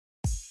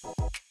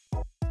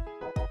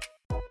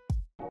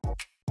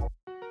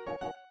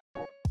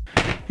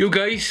Yo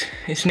guys,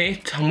 it's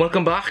Nate and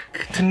welcome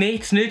back to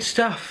Nate's Nerd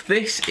Stuff.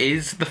 This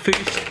is the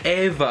first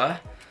ever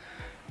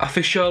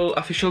official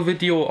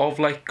video of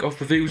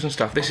reviews and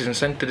stuff. This isn't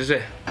censored, is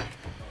it? I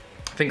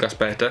think that's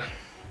better.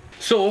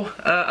 So,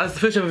 as the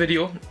first ever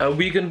video,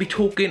 we're going to be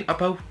talking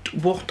about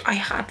what I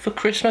had for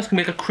Christmas.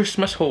 Gonna make a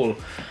Christmas haul.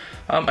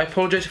 I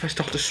apologise if I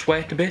start to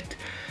sweat a bit,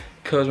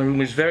 because my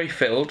room is very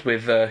filled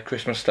with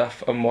Christmas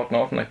stuff and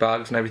whatnot, and like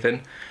bags and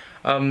everything.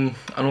 And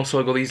also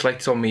I got these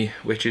lights on me,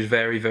 which is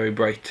very, very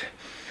bright.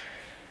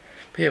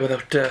 But yeah,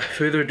 without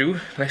further ado,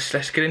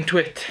 let's get into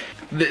it.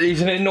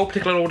 These are in no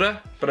particular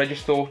order, but I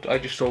just thought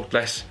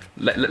let's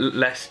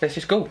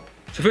just go.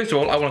 So first of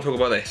all, I want to talk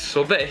about this.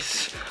 So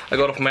this I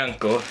got off my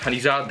uncle, and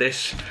he's had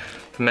this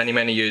for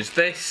many years.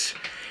 This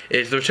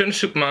is The Return of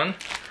Superman.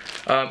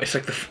 It's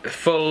like the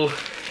full,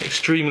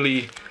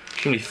 extremely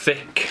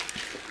thick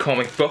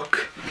comic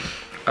book.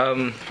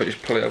 If I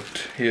just pull it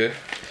out here.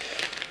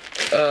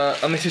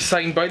 And this is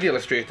signed by the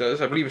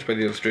illustrators. I believe it's by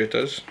the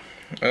illustrators.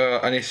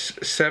 And it's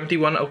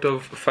 71 out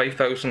of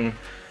 5,000.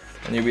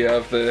 And here we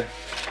have the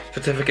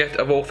certificate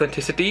of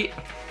authenticity.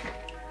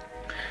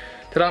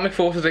 Dynamic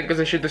Forces Inc. has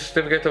issued the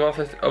certificate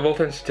of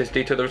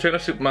authenticity to The Return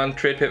of Superman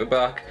trade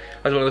paperback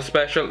as one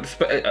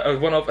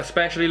of a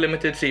specially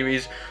limited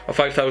series of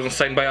 5,000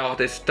 signed by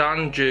artists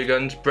Dan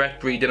Jurgens, Brett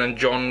Breeden and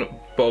John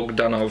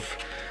Bogdanov.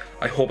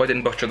 I hope I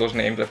didn't butcher those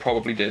names, I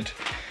probably did.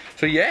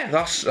 So yeah,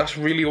 that's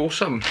really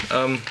awesome.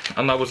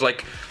 And that was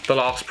like the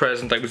last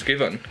present I was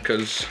given,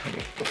 because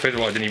first of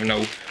all I didn't even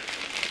know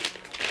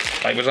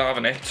I was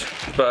having it.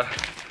 But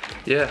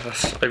yeah,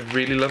 I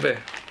really love it.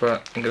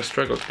 But I'm gonna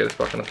struggle to get this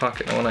back in the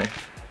packet now, aren't I?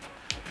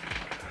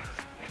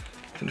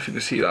 Don't know if you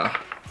can see that.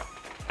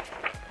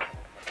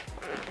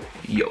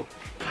 Yo.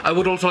 I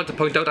would also like to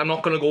point out I'm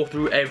not gonna go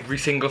through every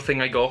single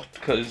thing I got,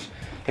 because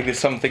like there's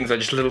some things that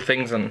are just little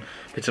things and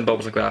bits and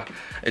bobs like that.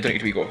 It don't need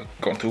to be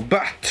gone through.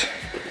 But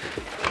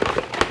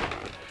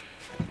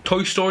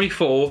Toy Story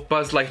 4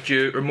 Buzz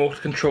Lightyear remote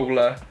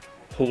controller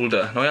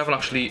holder. Now I haven't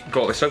actually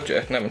got this out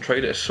yet and I haven't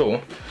tried it,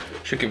 so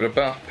should give it a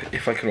bap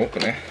if I can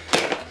open it.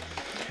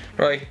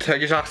 Right, I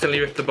just accidentally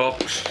ripped the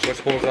box, so I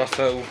suppose that's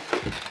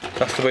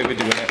the way we're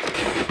doing it.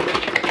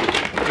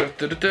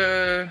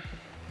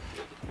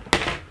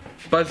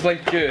 Buzz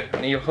Lightyear,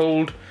 and he'll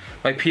hold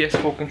my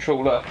PS4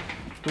 controller.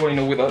 Do I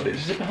know where that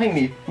is? Is it behind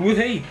me? Oh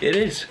hey, it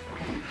is.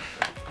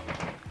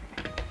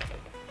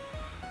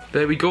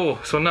 There we go.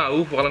 So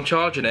now, while I'm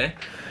charging it,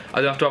 I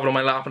don't have to have it on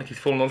my lap and it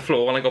keeps falling on the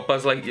floor, and I got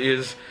Buzz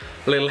Lightyear's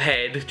little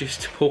head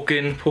just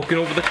poking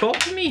over the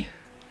top of me.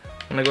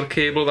 And I got a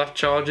cable that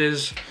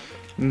charges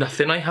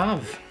nothing I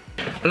have.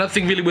 Another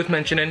thing really worth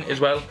mentioning as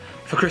well,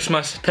 for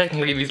Christmas,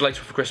 technically these lights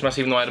were for Christmas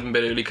even though I had them a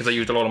bit early because I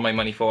used a lot of my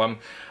money for them.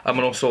 And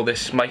also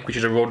this mic, which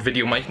is a Rode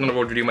Video mic, not a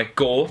Rode Video mic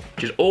Go,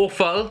 which is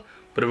awful,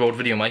 but a Rode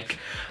Video mic.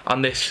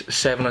 And this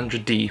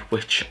 700D,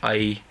 which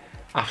I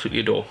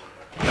absolutely adore.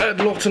 I had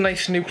lots of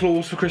nice new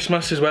clothes for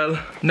Christmas as well.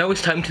 Now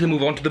it's time to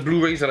move on to the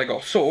Blu-rays that I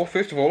got. So,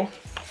 first of all,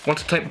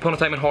 Once Upon a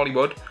Time in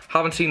Hollywood.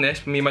 Haven't seen this,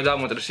 but me and my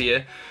dad wanted to see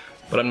it,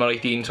 but I'm not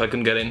 18 so I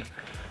couldn't get in.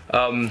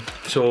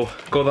 So,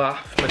 got that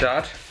for my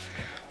dad.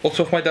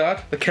 Also for my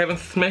dad, the Kevin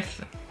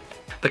Smith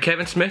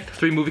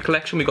 3-movie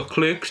collection. We got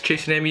Clerks,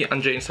 Chasing Amy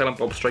and Jay and Silent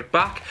Bob Strike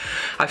Back.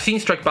 I've seen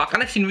Strike Back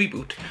and I've seen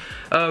Reboot,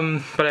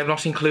 but I have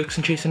not seen Clerks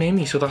and Chasing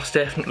Amy, so that's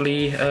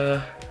definitely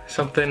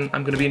something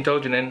I'm going to be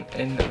indulging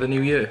in the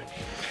new year.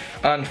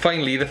 And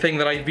finally, the thing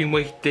that I've been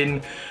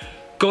waiting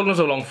God knows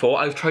how long for,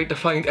 I've tried to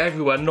find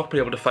everywhere, not been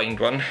able to find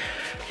one.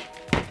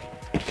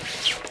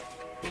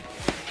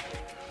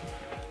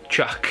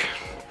 Chuck,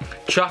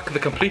 the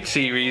complete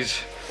series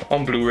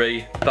on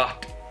Blu-ray.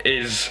 That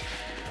is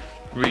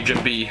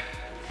Region B.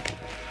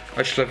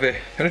 I just love it.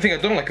 The only thing I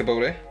don't like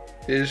about it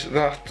is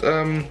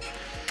that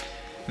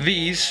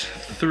these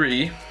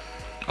 3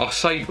 are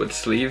sideward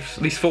sleeves.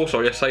 These 4,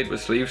 sorry, are sideward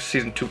sleeves,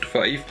 season 2 to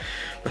 5.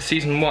 But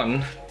season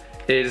 1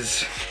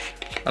 is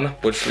an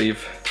upward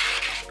sleeve.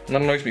 And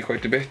that annoys me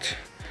quite a bit.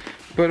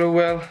 But oh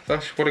well,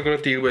 that's what I've got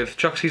to deal with.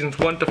 Chuck seasons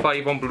 1 to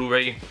 5 on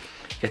Blu-ray.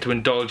 Get to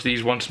indulge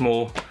these once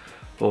more.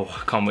 Oh,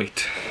 I can't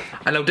wait.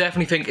 And I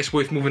definitely think it's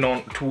worth moving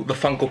on to the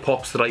Funko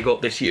Pops that I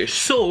got this year.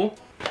 So,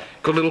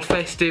 got a little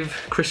festive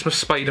Christmas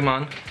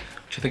Spider-Man,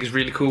 which I think is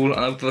really cool. And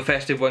out of the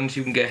festive ones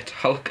you can get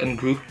Hulk and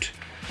Groot,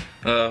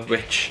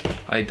 which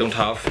I don't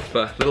have.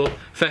 But little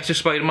festive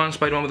Spider-Man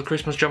with a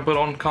Christmas jumper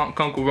on, can't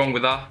go wrong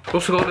with that.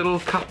 Also got a little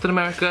Captain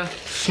America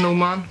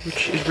snowman,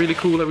 which is really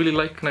cool, I really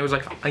like. And I was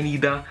like, I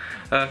need that.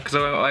 Because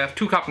I have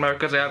 2 Captain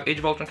Americas. I have Age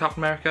of Ultron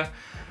Captain America,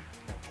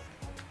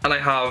 and I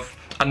have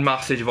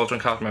Unmasked Age of Ultron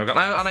Captain America,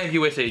 and I have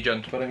US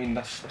Agent, but I mean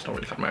that's not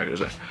really Captain America,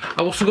 is it?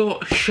 I also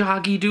got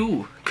Shaggy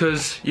Doo,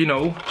 because you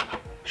know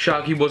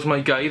Shaggy was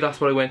my guy.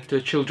 That's what I went to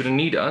Children in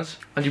Need as.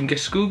 And you can get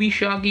Scooby,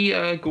 Shaggy,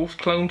 Ghost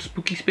Clown,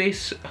 Spooky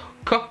Space,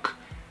 Cook,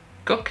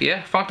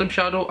 yeah, Phantom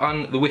Shadow,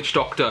 and the Witch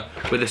Doctor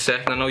with this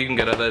set. And I know you can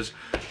get others,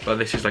 but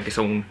this is like its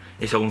own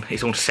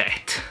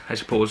set, I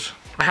suppose.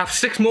 I have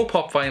 6 more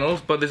pop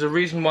vinyls, but there's a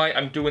reason why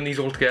I'm doing these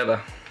all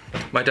together.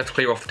 Might have to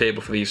clear off the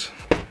table for these.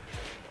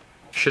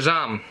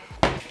 Shazam.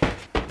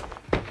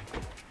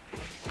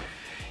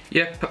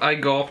 Yep, I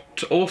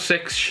got all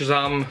 6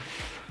 Shazam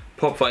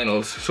pop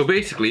vinyls. So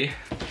basically,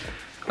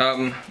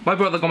 my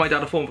brother got my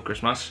dad a phone for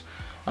Christmas,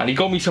 and he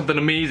got me something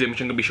amazing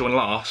which I'm going to be showing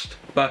last,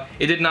 but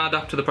it didn't add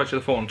up to the price of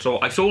the phone. So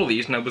I saw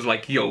these and I was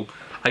like, yo,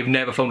 I've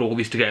never found all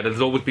these together.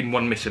 There's always been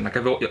one missing. Like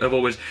I've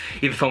always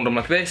either found them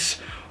like this,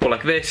 or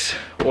like this,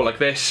 or like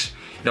this.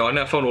 No, I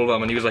never found all of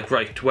them. And he was like,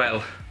 right,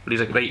 well, but he's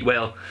like, right,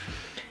 well,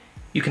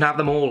 you can have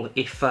them all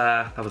if,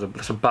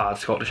 that's a bad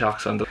Scottish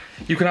accent.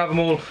 You can have them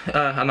all,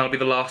 and that'll be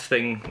the last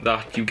thing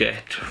that you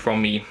get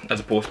from me, as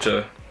opposed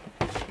to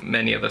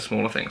many other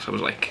smaller things. I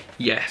was like,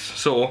 yes.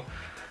 So,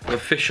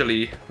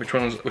 officially, which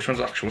one's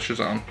actual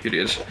Shazam? Here it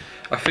is.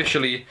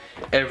 Officially,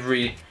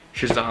 every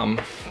Shazam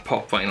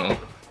pop vinyl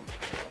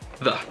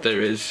that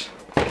there is.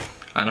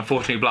 And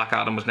unfortunately, Black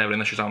Adam was never in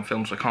the Shazam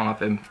film, so I can't have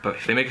him. But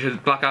if they make a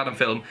Black Adam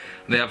film,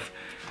 they have,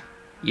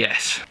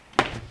 yes.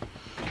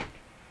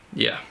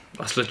 Yeah,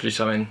 that's literally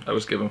something I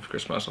was given for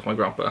Christmas off my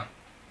grandpa.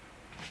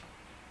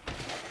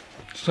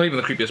 It's not even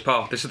the creepiest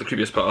part. This is the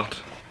creepiest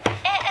part. Big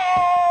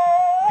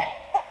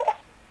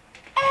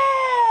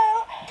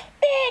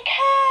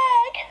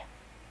hug.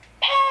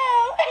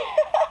 Pow.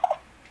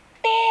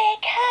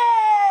 Big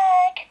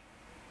hug.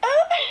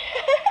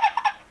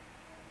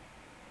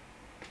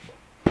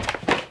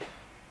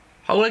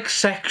 How like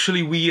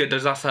sexually weird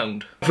does that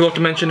sound? I forgot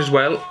to mention as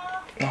well.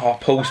 Oh,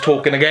 Poe's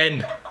talking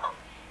again.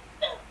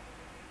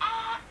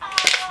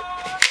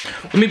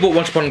 When we bought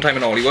Once Upon a Time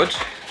in Hollywood,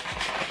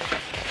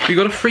 we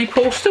got a free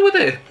poster with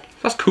it.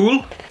 That's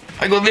cool.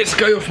 I got this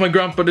guy off my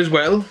grandpa as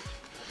well,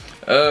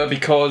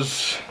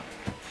 because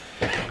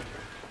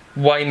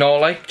why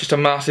not? Like just a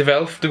massive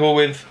elf to go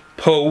with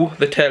Poe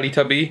the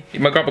Teletubby.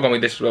 My grandpa got me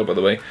this as well, by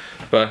the way.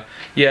 But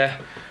yeah,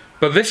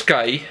 but this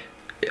guy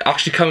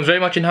actually comes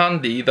very much in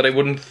handy that I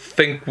wouldn't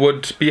think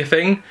would be a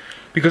thing,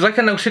 because I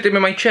can now sit him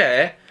in my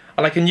chair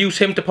and I can use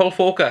him to pull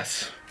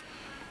focus,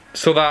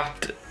 so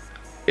that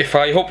if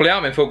I hopefully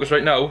am in focus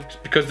right now, it's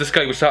because this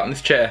guy was sat in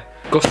this chair.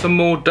 Got some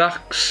more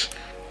ducks,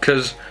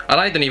 and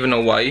I don't even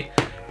know why.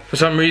 For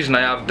some reason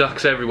I have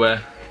ducks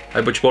everywhere. I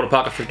bought a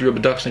pack of 50 rubber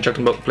ducks and chucked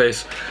them about the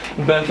place.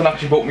 And Benton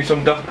actually bought me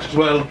some ducks as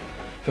well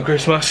for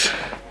Christmas.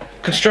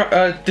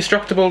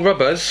 Destructible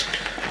rubbers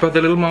for the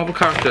little Marvel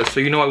characters, so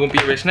you know I won't be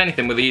erasing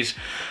anything with these.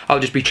 I'll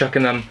just be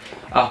chucking them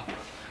up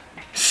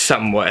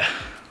somewhere.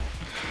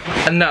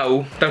 And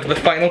now, down to the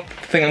final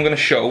thing I'm going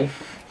to show.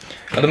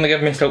 I don't think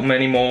I've missed out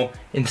many more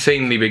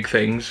insanely big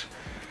things.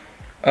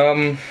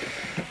 My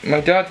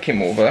dad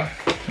came over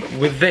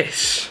with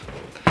this.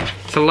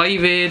 It's a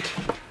Live Aid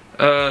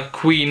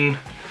Queen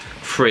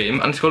frame,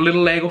 and it's got a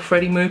little Lego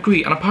Freddie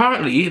Mercury, and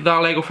apparently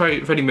that Lego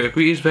Freddie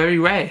Mercury is very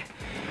rare.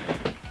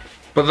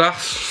 But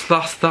that's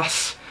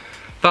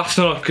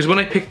not, because when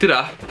I picked it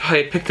up,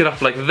 I picked it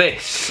up like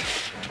this.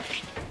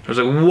 I was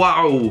like,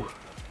 wow,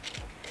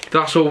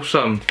 that's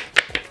awesome.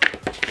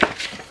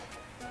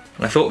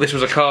 I thought this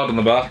was a card on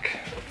the back,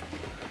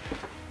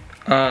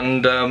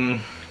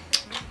 and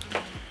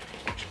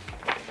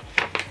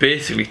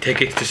basically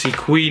tickets to see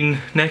Queen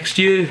next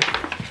year.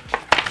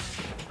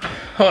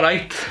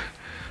 Alright,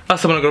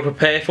 that's something I've got to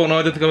prepare for now.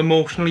 I don't think I'm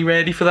emotionally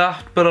ready for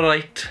that, but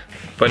alright.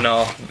 But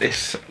no,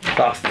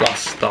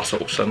 that's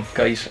awesome,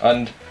 guys.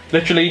 And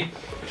literally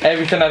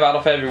everything I've had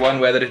off everyone,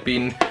 whether it's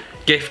been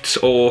gifts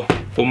or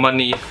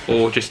money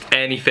or just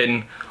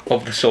anything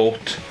of the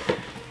sort,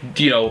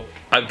 you know,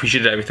 I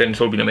appreciated everything. It's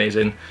all been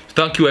amazing. So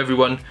thank you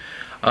everyone,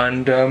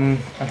 and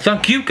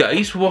thank you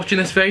guys for watching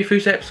this very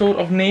first episode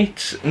of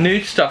Nate's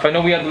Nerd Stuff. I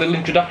know we had a little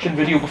introduction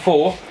video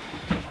before.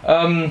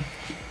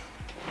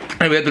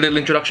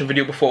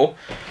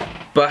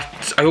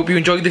 But I hope you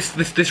enjoyed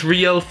this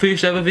real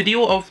first ever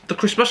video of the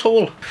Christmas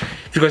haul.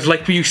 If you guys like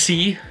what you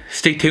see,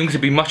 stay tuned, because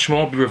there'll be much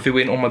more. I'll be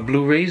reviewing all my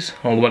Blu-rays,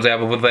 all the ones I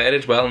have over there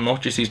as well,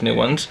 not just these new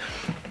ones.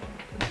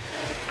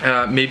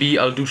 Maybe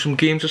I'll do some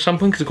games or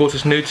something, because of course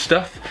it's Nerd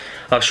Stuff.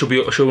 I should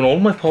be showing all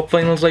my pop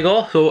vinyls I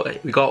got, so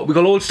we got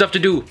loads of stuff to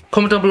do.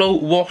 Comment down below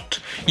what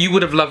you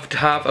would have loved to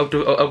have out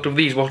of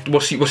these.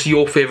 What's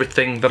your favourite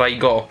thing that I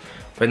got?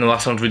 I know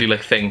that sounds really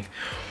like thing.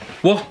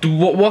 What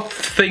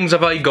things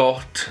have I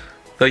got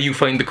that you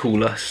find the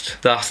coolest?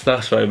 That's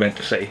what I meant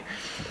to say.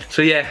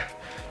 So yeah,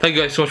 thank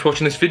you guys so much for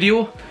watching this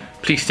video.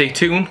 Please stay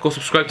tuned. Go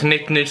subscribe to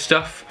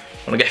Nate'sNerdStuff.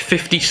 I want to get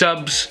 50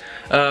 subs.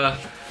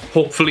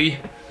 Hopefully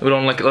we're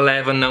on like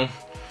 11 now.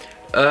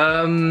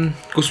 Go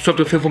subscribe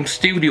to Film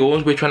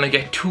Studios. We're trying to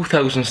get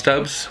 2,000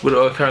 subs.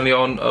 We're currently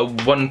on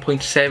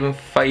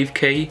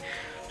 1.75k.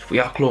 So we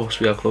are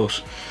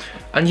close.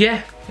 And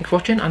yeah, thanks for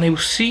watching, and I will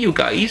see you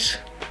guys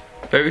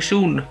very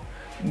soon.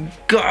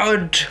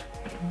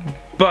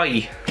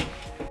 Goodbye.